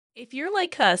If you're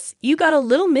like us, you got a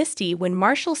little misty when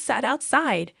Marshall sat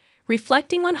outside,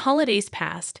 reflecting on holidays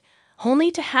past, only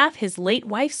to have his late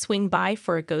wife swing by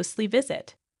for a ghostly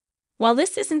visit. While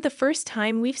this isn't the first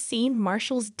time we've seen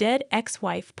Marshall's dead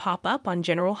ex-wife pop up on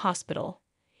General Hospital,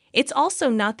 it's also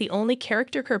not the only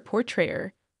character her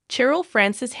portrayer, Cheryl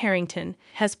Frances Harrington,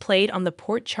 has played on the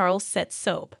Port Charles set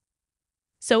soap.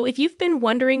 So if you've been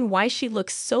wondering why she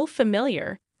looks so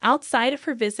familiar outside of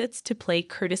her visits to play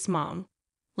Curtis' mom,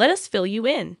 let us fill you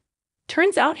in.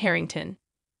 Turns out Harrington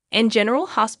and General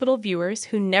Hospital viewers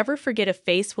who never forget a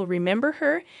face will remember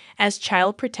her as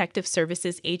Child Protective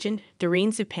Services agent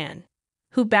Doreen Zupan,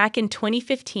 who back in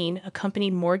 2015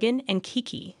 accompanied Morgan and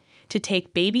Kiki to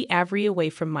take baby Avery away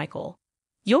from Michael.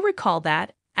 You'll recall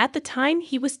that, at the time,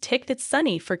 he was ticked at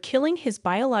Sonny for killing his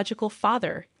biological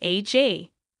father,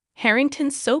 A.J.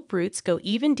 Harrington's soap roots go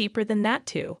even deeper than that,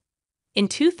 too. In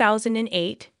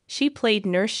 2008, she played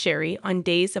Nurse Sherry on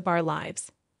Days of Our Lives.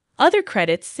 Other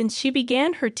credits since she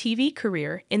began her TV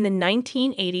career in the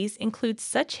 1980s include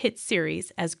such hit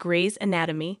series as Grey's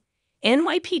Anatomy,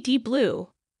 NYPD Blue,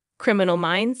 Criminal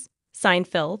Minds,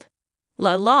 Seinfeld,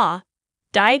 La Law,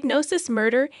 Diagnosis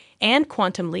Murder, and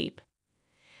Quantum Leap.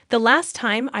 The last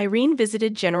time Irene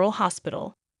visited General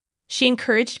Hospital, she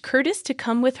encouraged Curtis to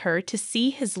come with her to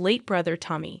see his late brother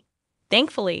Tommy.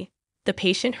 Thankfully, the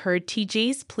patient heard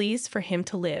TJ's pleas for him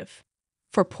to live,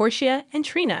 for Portia and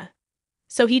Trina.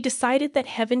 So he decided that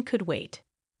heaven could wait.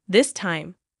 This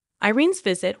time, Irene's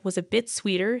visit was a bit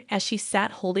sweeter as she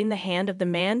sat holding the hand of the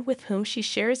man with whom she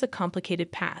shares a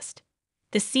complicated past.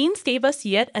 The scenes gave us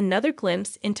yet another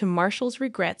glimpse into Marshall's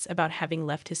regrets about having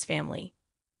left his family.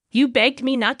 "You begged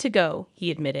me not to go,"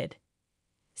 he admitted.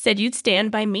 "Said you'd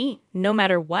stand by me, no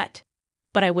matter what.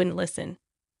 But I wouldn't listen.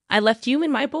 I left you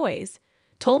and my boys.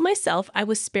 Told myself I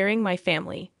was sparing my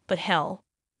family, but hell,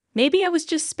 maybe I was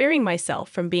just sparing myself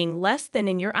from being less than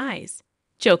in your eyes.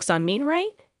 Joke's on me,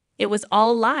 right? It was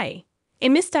all a lie. A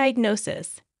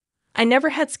misdiagnosis. I never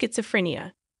had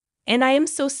schizophrenia. And I am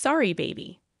so sorry,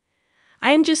 baby.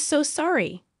 I am just so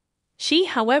sorry." She,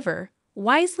 however,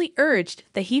 wisely urged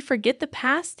that he forget the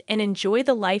past and enjoy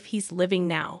the life he's living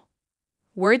now.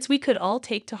 Words we could all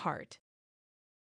take to heart.